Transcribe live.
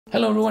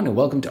Hello everyone and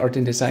welcome to Art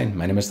and Design.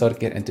 My name is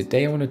Thorgeir and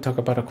today I want to talk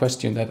about a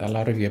question that a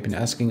lot of you have been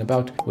asking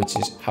about, which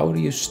is how do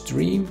you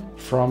stream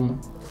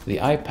from the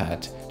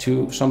iPad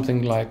to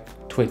something like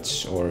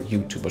Twitch or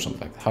YouTube or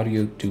something like that? How do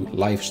you do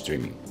live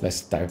streaming?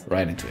 Let's dive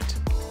right into it.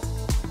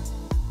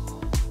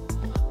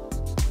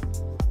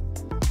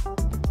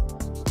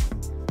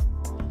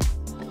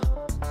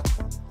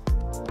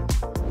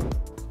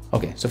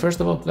 Okay, so first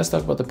of all, let's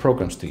talk about the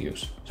programs to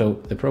use. So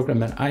the program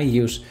that I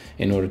use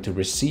in order to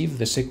receive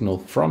the signal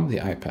from the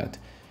iPad,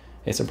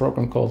 it's a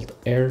program called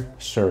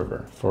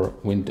AirServer for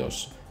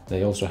Windows.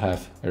 They also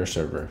have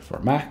AirServer for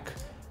Mac,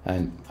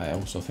 and I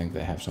also think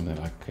they have something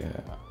like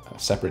a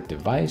separate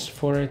device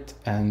for it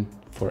and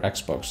for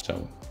Xbox,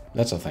 so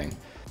that's a thing.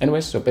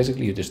 Anyways, so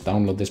basically you just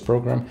download this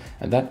program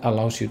and that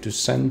allows you to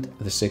send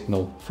the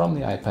signal from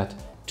the iPad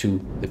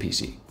to the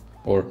PC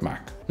or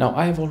Mac. Now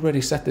I have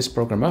already set this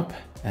program up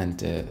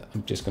and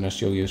I'm just going to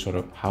show you sort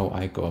of how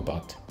I go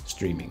about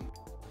streaming.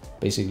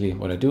 Basically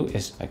what I do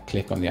is I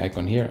click on the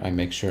icon here, I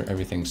make sure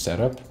everything's set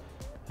up.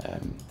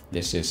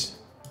 This is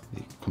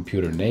the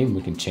computer name,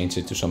 we can change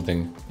it to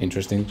something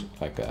interesting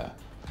like a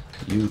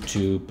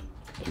YouTube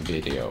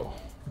video.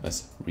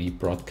 Let's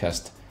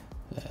rebroadcast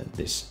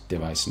this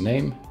device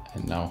name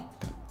and now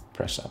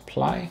press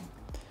apply.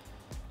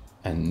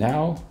 And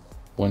now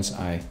once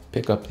I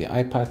pick up the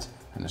iPad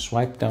and I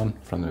swipe down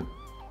from the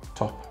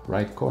top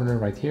right corner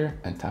right here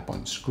and tap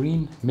on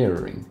screen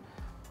mirroring,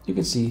 you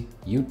can see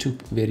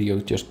YouTube video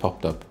just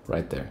popped up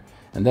right there.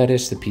 And that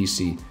is the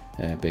PC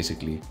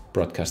basically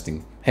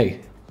broadcasting,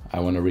 hey, I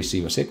want to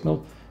receive a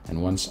signal.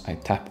 And once I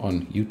tap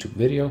on YouTube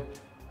video,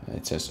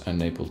 it says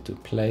unable to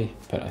play,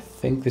 but I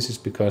think this is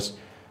because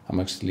I'm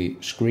actually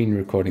screen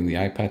recording the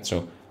iPad.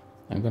 So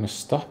I'm going to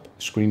stop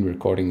screen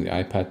recording the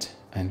iPad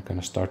and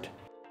going to start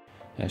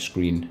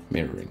screen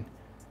mirroring.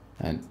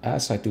 And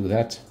as I do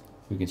that,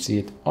 we can see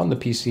it on the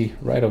PC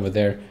right over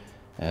there.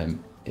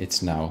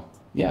 It's now,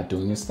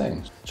 doing its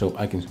thing. So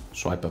I can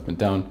swipe up and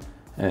down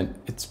and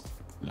it's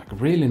like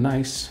really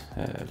nice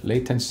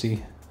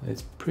latency.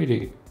 It's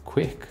pretty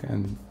quick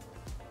and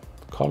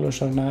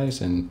colors are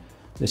nice and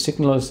the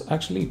signal is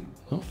actually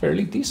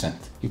fairly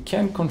decent. You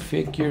can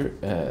configure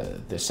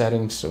the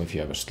settings. So if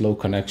you have a slow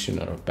connection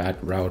or a bad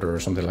router or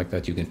something like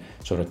that, you can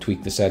sort of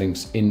tweak the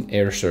settings in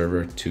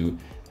AirServer to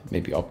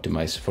maybe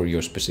optimize for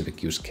your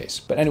specific use case.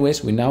 But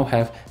anyways, we now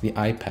have the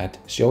iPad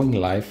showing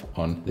live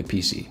on the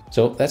PC.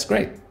 So that's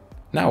great.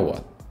 Now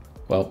what?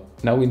 Well,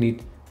 now we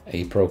need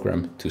a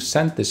program to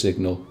send the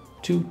signal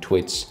to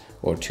Twitch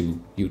or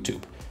to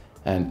YouTube.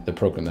 And the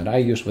program that I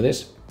use for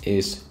this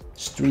is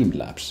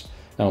Streamlabs.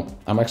 Now,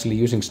 I'm actually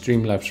using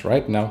Streamlabs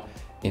right now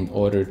in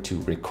order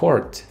to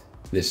record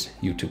this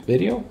YouTube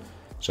video.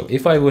 So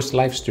if I was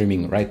live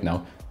streaming right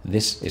now,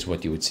 this is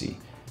what you would see.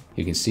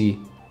 You can see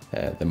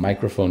the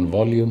microphone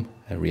volume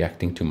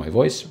reacting to my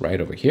voice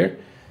right over here.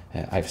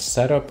 I've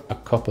set up a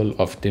couple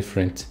of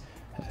different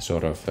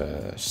sort of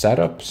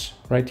setups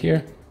right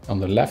here on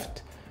the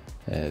left.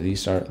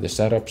 These are the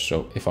setups.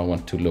 So if I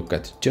want to look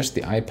at just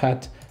the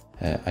iPad,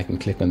 I can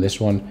click on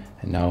this one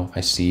and now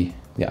I see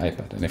the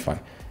iPad. And if I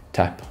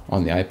tap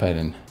on the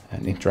iPad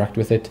and interact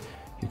with it,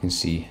 you can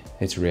see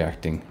it's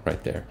reacting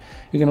right there.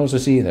 You can also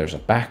see there's a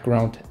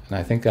background and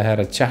I think I had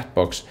a chat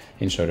box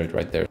inserted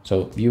right there.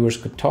 So viewers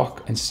could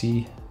talk and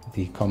see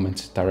the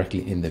comments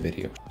directly in the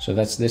video. So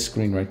that's this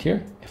screen right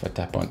here. If I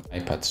tap on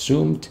iPad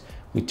zoomed,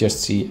 we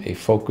just see a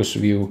focus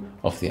view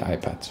of the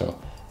iPad. So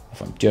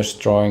if I'm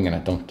just drawing and I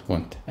don't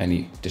want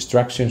any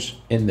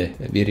distractions in the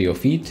video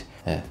feed,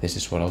 this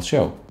is what I'll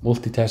show.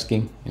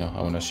 Multitasking,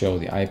 I want to show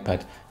the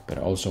iPad, but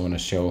I also want to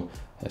show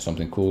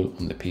something cool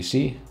on the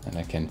PC, and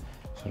I can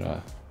sort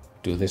of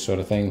do this sort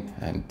of thing.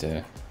 And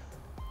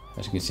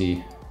as you can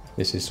see,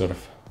 this is sort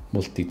of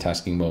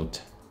multitasking mode.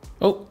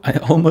 Oh, I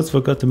almost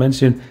forgot to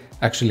mention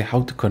actually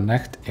how to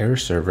connect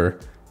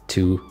AirServer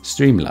to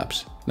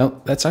Streamlabs.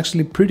 Now that's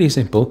actually pretty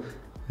simple.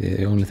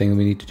 The only thing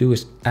we need to do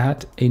is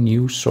add a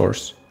new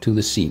source to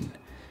the scene.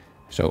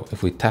 So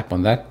if we tap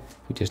on that,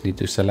 we just need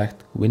to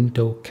select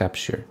window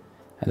capture,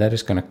 and that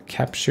is going to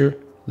capture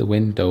the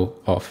window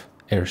of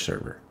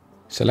AirServer.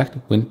 Select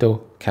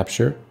window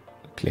capture,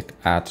 click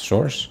add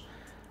source,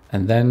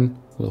 and then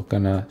we're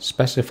gonna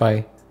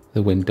specify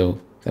the window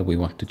that we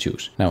want to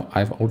choose. Now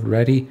I've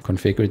already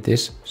configured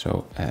this,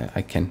 so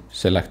I can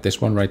select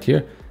this one right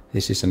here.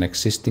 This is an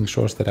existing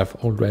source that I've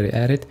already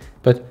added,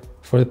 but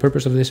for the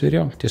purpose of this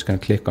video, I'm just gonna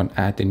click on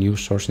add a new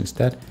source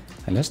instead,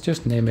 and let's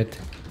just name it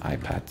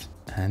iPad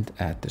and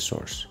add the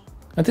source.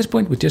 At this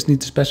point, we just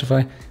need to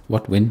specify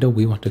what window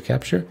we want to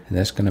capture, and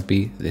that's gonna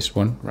be this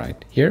one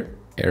right here,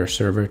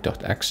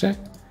 airserver.exe.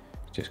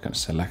 Just gonna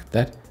select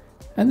that,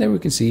 and there we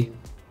can see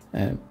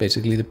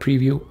basically the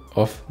preview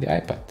of the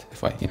iPad.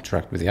 If I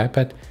interact with the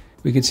iPad,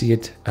 we can see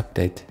it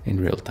update in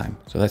real time.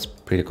 So that's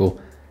pretty cool.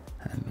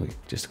 And we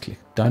just click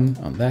done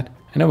on that.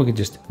 And now we can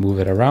just move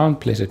it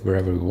around, place it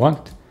wherever we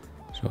want.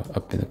 So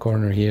up in the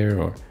corner here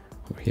or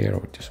over here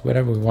or just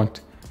wherever we want.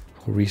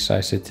 We'll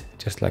resize it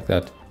just like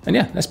that. And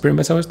yeah, that's pretty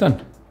much how it's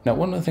done. Now,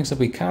 one of the things that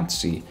we can't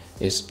see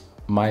is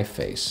my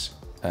face.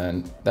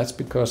 And that's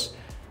because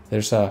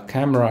there's a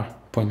camera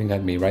pointing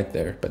at me right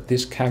there, but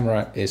this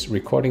camera is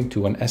recording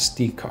to an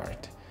SD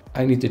card.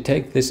 I need to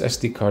take this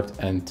SD card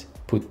and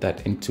put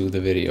that into the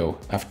video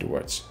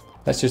afterwards.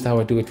 That's just how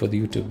I do it for the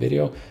YouTube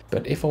video.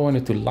 But if I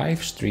wanted to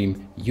live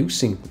stream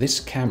using this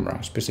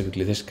camera,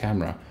 specifically this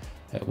camera,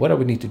 what I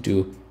would need to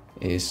do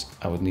is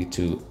I would need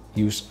to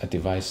use a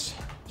device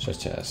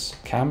such as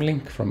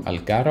Camlink from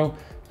Elgato.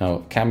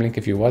 Now, Camlink,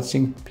 if you're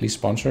watching, please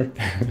sponsor.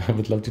 I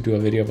would love to do a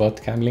video about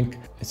Camlink.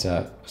 It's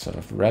a sort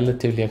of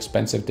relatively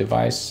expensive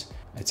device.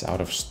 It's out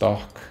of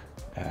stock.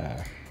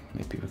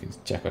 Maybe we can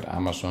check out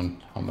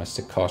Amazon, how much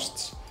it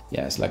costs.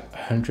 Yeah, it's like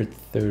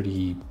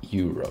 130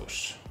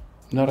 euros.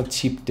 Not a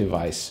cheap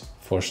device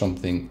for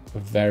something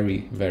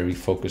very, very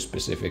focus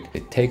specific.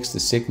 It takes the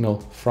signal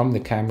from the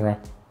camera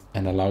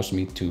and allows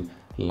me to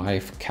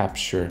live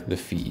capture the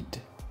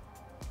feed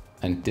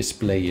and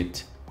display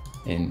it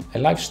in a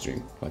live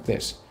stream like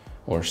this,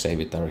 or save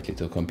it directly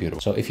to the computer.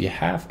 So if you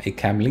have a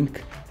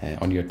Camlink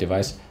on your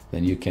device,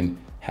 then you can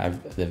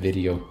have the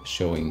video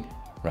showing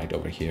right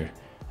over here,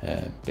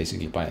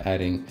 basically by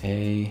adding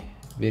a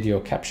video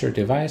capture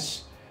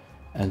device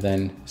and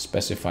then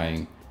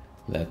specifying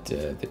that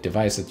the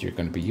device that you're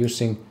going to be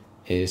using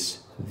is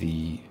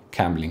the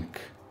Camlink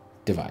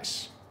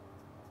device.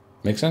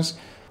 Make sense?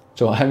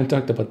 So I haven't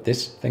talked about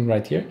this thing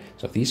right here.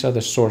 So these are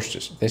the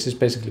sources. This is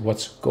basically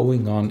what's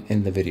going on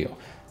in the video.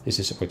 This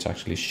is what's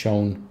actually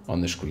shown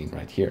on the screen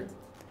right here.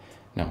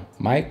 Now,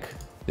 mic,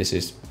 this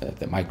is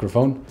the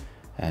microphone,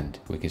 and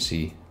we can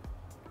see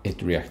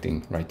it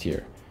reacting right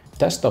here.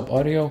 Desktop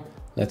audio,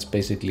 that's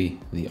basically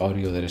the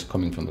audio that is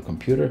coming from the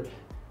computer.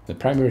 The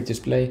primary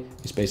display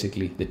is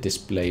basically the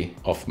display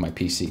of my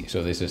PC.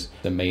 So this is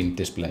the main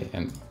display,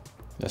 and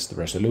that's the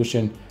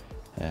resolution.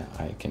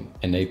 I can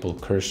enable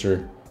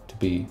cursor to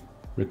be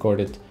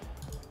recorded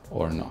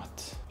or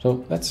not.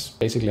 So that's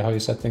basically how you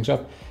set things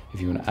up.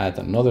 If you want to add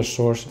another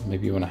source,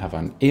 maybe you want to have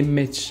an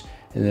image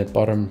in the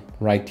bottom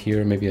right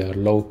here, maybe a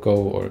logo,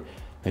 or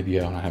maybe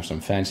you want to have some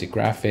fancy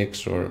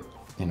graphics, or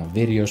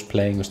videos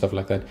playing or stuff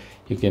like that.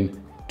 You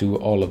can do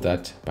all of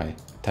that by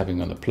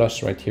tapping on the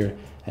plus right here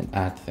and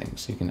add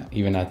things. You can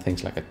even add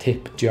things like a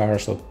tip jar,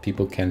 so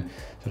people can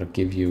sort of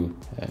give you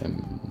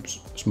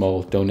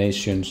small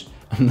donations.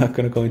 I'm not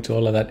going to go into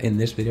all of that in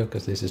this video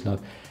because this is not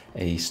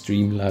a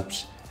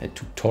Streamlabs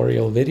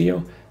tutorial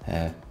video.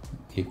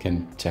 You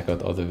can check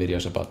out other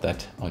videos about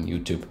that on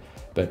YouTube.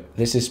 But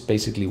this is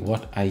basically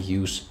what I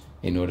use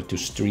in order to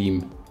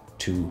stream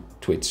to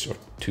Twitch or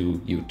to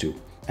YouTube.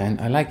 And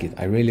I like it.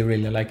 I really,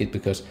 really like it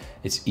because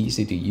it's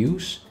easy to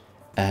use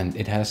and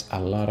it has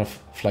a lot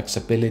of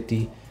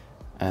flexibility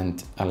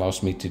and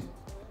allows me to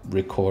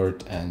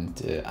record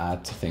and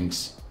add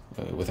things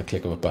with a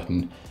click of a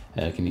button.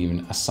 I can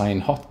even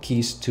assign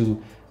hotkeys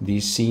to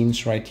these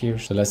scenes right here.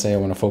 So let's say I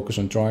want to focus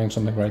on drawing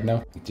something right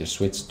now. I just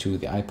switch to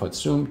the iPad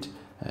zoomed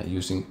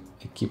using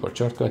a keyboard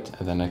shortcut,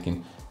 and then I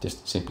can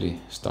just simply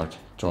start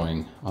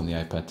drawing on the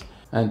iPad.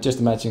 And just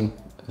imagine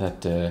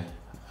that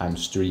I'm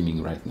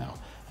streaming right now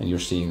and you're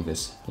seeing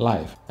this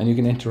live, and you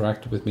can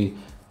interact with me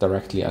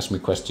directly, ask me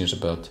questions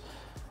about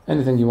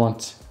anything you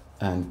want.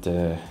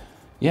 And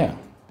yeah,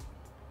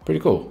 pretty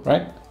cool,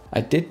 right?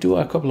 I did do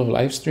a couple of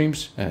live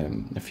streams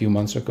a few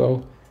months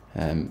ago,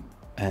 and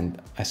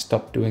I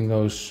stopped doing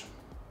those,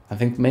 I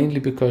think mainly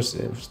because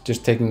it was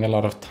just taking a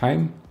lot of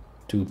time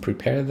to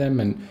prepare them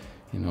and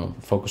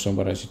focus on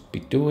what I should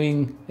be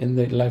doing in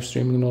the live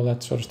streaming and all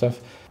that sort of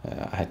stuff.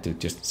 I had to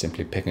just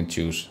simply pick and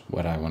choose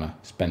what I want to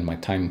spend my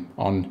time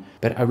on.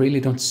 But I really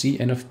don't see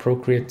enough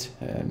Procreate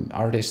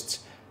artists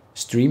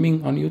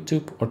streaming on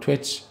YouTube or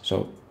Twitch,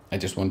 so I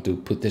just want to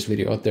put this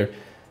video out there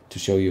to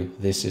show you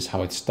this is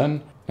how it's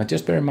done. Now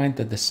just bear in mind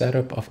that the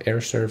setup of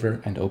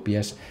AirServer and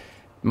OBS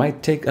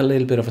might take a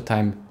little bit of a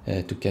time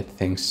to get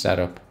things set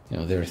up.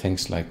 There are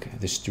things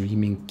like the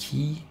streaming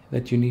key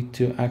that you need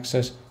to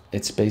access.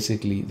 It's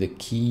basically the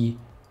key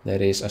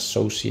that is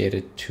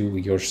associated to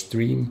your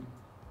stream.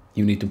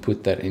 You need to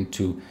put that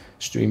into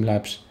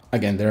Streamlabs.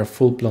 Again, there are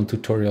full-blown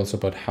tutorials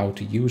about how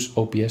to use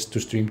OBS to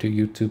stream to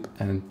YouTube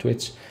and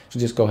Twitch. So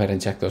just go ahead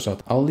and check those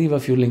out. I'll leave a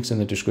few links in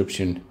the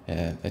description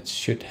that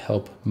should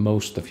help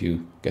most of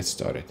you get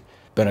started.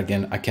 But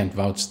again, I can't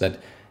vouch that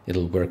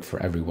it'll work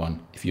for everyone.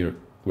 If you're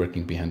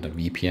working behind a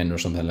VPN or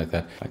something like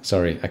that,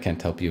 sorry, I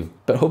can't help you.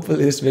 But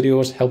hopefully this video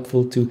was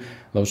helpful to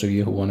those of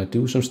you who want to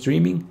do some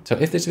streaming. So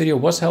if this video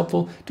was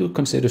helpful, do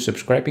consider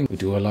subscribing. We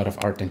do a lot of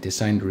art and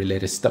design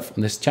related stuff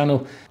on this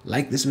channel.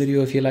 Like this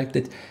video if you liked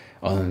it.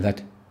 Other than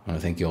that, I want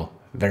to thank you all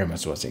very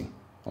much for watching.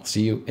 I'll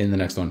see you in the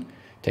next one.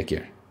 Take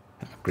care.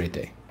 Have a great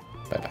day.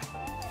 Bye bye.